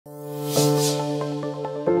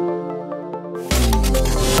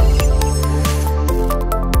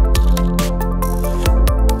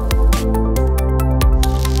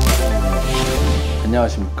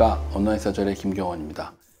안녕하십니까. 온라인 서저리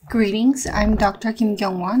김경원입니다. Greetings, I'm Dr. Kim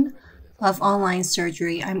Kyung-won of Online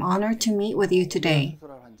Surgery. I'm honored to meet with you today.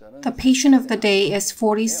 The patient of the day is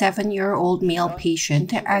 47-year-old male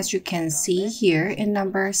patient, as you can see here in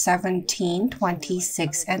number 17,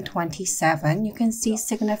 26, and 27. You can see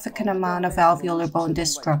significant amount of alveolar bone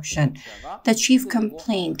destruction. The chief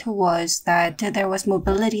complaint was that there was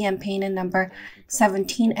mobility and pain in number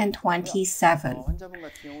 17 and 27.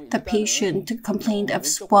 The patient complained of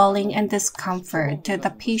swelling and discomfort.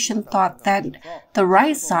 The patient thought that the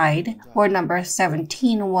right side, or number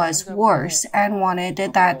 17, was worse and wanted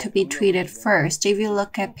that to be treated first. If you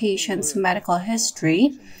look at patient's medical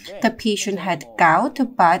history, the patient had gout,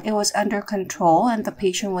 but it was under control and the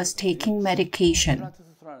patient was taking medication.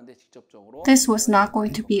 This was not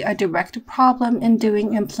going to be a direct problem in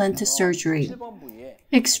doing implant surgery.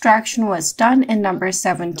 Extraction was done in number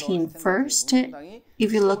 17 first.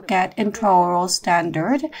 If you look at intraoral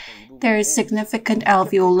standard, there is significant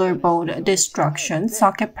alveolar bone destruction.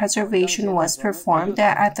 Socket preservation was performed.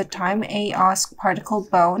 At the time, A-Oss particle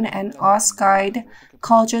bone and Oss guide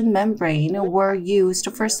collagen membrane were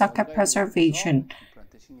used for socket preservation.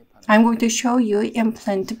 I'm going to show you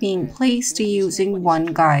implant being placed using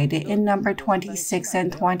one guide. In number 26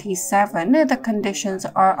 and 27, the conditions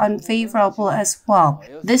are unfavorable as well.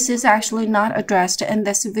 This is actually not addressed in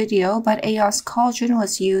this video, but A-Oss collagen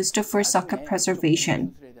was used for socket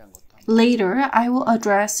preservation. Later, I will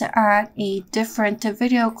address at a different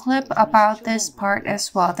video clip about this part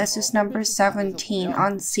as well. This is number 17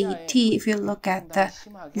 on CT. If you look at the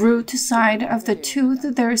root side of the tooth,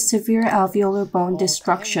 there is severe alveolar bone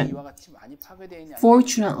destruction.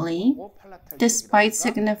 Fortunately, despite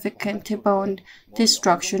significant bone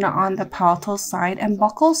destruction on the palatal side and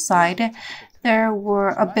buccal side, there were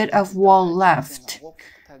a bit of wall left.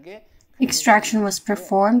 Extraction was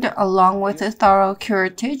performed along with a thorough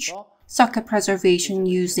curettage. Socket preservation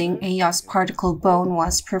using A-Oss particle bone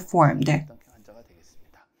was performed.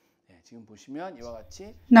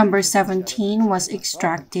 Number 17 was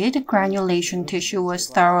extracted. Granulation tissue was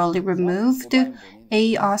thoroughly removed.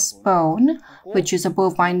 A-Oss bone, which is a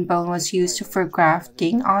bovine bone, was used for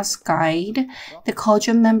grafting. Oss guide, the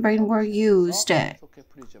collagen membrane were used.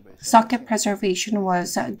 Socket preservation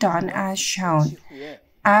was done as shown.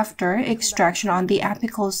 After extraction on the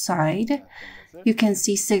apical side, you can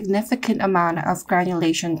see significant amount of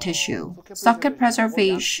granulation tissue. Socket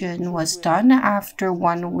preservation was done after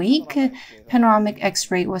 1 week. Panoramic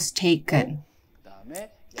X-ray was taken.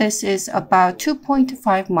 This is about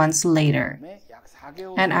 2.5 months later.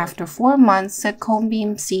 And after 4 months, a cone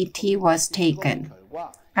beam CT was taken.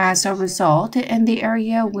 As a result, in the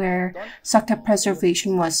area where socket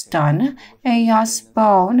preservation was done, A-Oss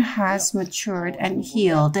bone has matured and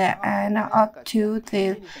healed, and up to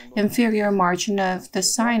the inferior margin of the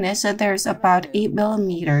sinus, there's about 8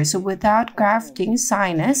 millimeters. Without grafting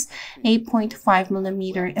sinus, 8.5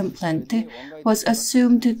 millimeter implant was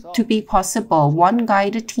assumed to be possible. One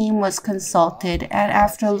guide team was consulted, and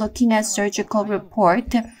after looking at surgical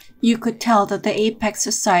report, you could tell that the apex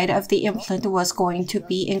side of the implant was going to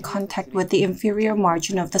be in contact with the inferior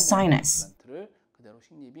margin of the sinus.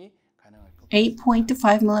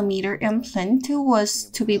 8.5 millimeter implant was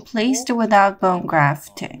to be placed without bone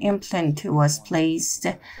graft. Implant was placed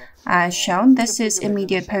as shown. This is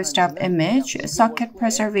immediate post-op image. Socket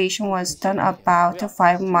preservation was done about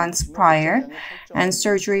 5 months prior, and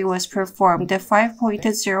surgery was performed. The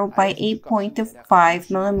 5.0 by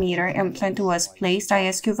 8.5 millimeter implant was placed.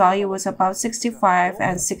 ISQ value was about 65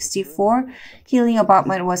 and 64. Healing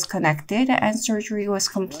abutment was connected, and surgery was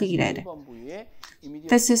completed.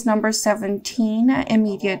 This is number 17,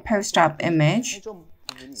 immediate post-op image.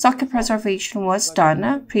 Socket preservation was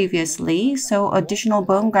done previously, so additional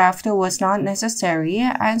bone graft was not necessary,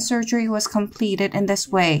 and surgery was completed in this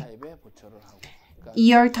way.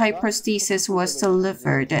 ER-type prosthesis was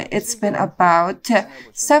delivered. It's been about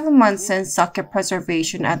 7 months since socket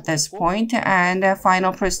preservation at this point, and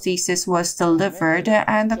final prosthesis was delivered,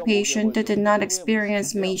 and the patient did not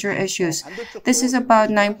experience major issues. This is about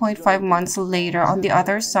 9.5 months later. On the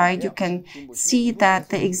other side, you can see that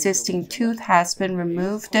the existing tooth has been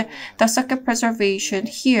removed. The socket preservation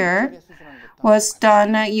here was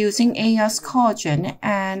done using A-Oss collagen,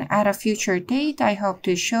 and at a future date, I hope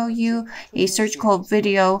to show you a surgical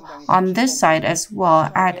video on this side as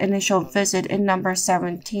well. At initial visit in number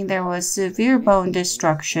 17, there was severe bone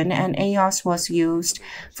destruction, and A-Oss was used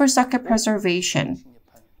for socket preservation.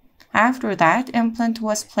 After that, implant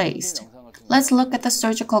was placed. Let's look at the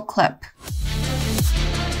surgical clip.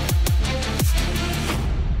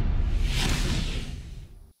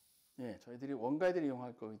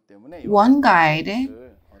 One guide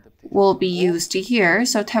will be used here,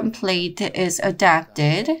 so template is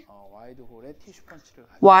adapted.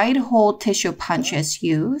 Wide hole tissue punch is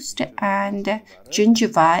used, and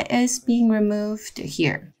gingiva is being removed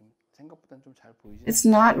here. It's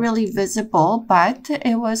not really visible, but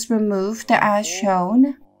it was removed as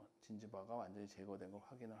shown.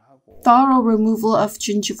 Thorough removal of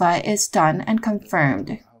gingiva is done and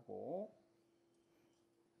confirmed.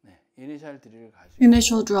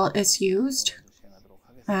 Initial drill is used,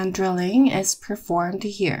 and drilling is performed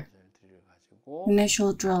here.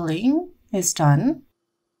 Initial drilling is done.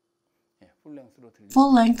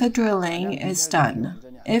 Full-length drilling is done.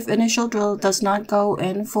 If initial drill does not go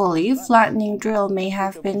in fully, flattening drill may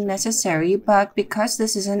have been necessary, but because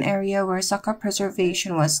this is an area where sucker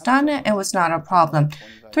preservation was done, it was not a problem.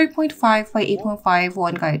 3.5 by 8.5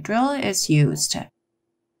 one guide drill is used.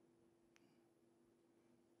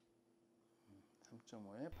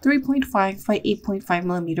 3.5 by 8.5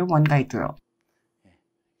 millimeter one guide drill.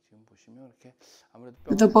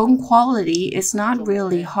 The bone quality is not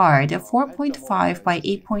really hard. A 4.5 by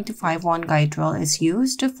 8.5 one guide drill is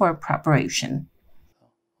used for preparation.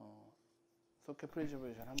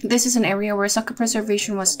 This is an area where sucker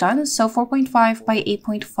preservation was done, so 4.5 by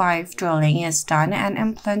 8.5 drilling is done and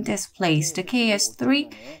implant is placed. The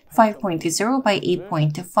KS3 5.0 by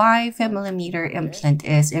 8.5 millimeter implant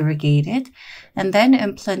is irrigated, and then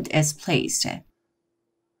implant is placed.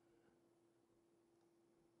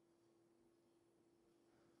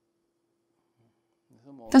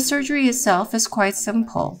 The surgery itself is quite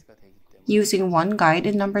simple. Using one guide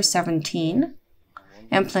in number 17,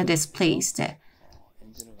 implant is placed.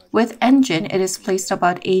 With engine, it is placed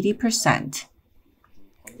about 80%.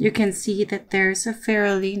 You can see that there's a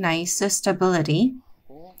fairly nice stability.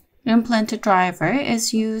 Implant driver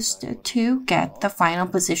is used to get the final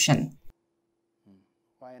position.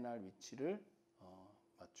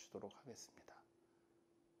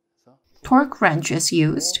 Torque wrench is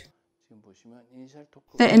used.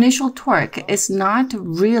 The initial torque is not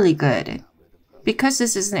really good. Because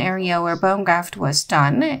this is an area where bone graft was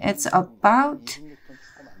done, it's about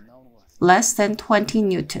less than 20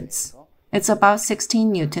 newtons. It's about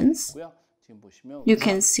 16 newtons. You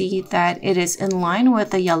can see that it is in line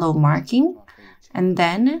with the yellow marking, and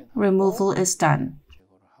then removal is done.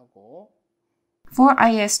 For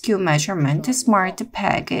ISQ measurement, a smart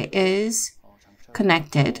peg is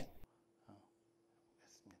connected.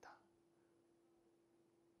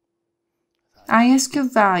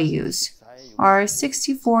 ISQ values are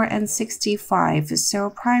 64 and 65, so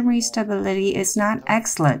primary stability is not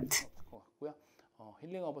excellent.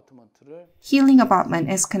 Healing abutment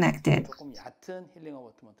is connected.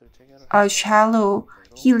 A shallow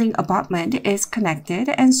healing abutment is connected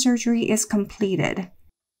and surgery is completed.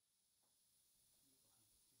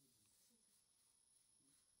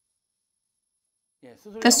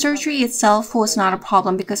 The surgery itself was not a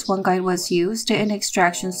problem because one guide was used in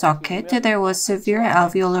extraction socket. There was severe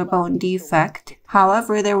alveolar bone defect.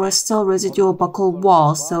 However, there was still residual buccal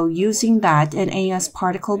wall, so using that in A-Oss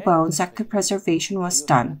particle bone, sucker preservation was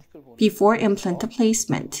done before implant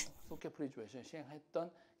placement.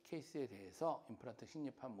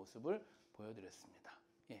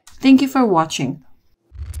 Thank you for watching.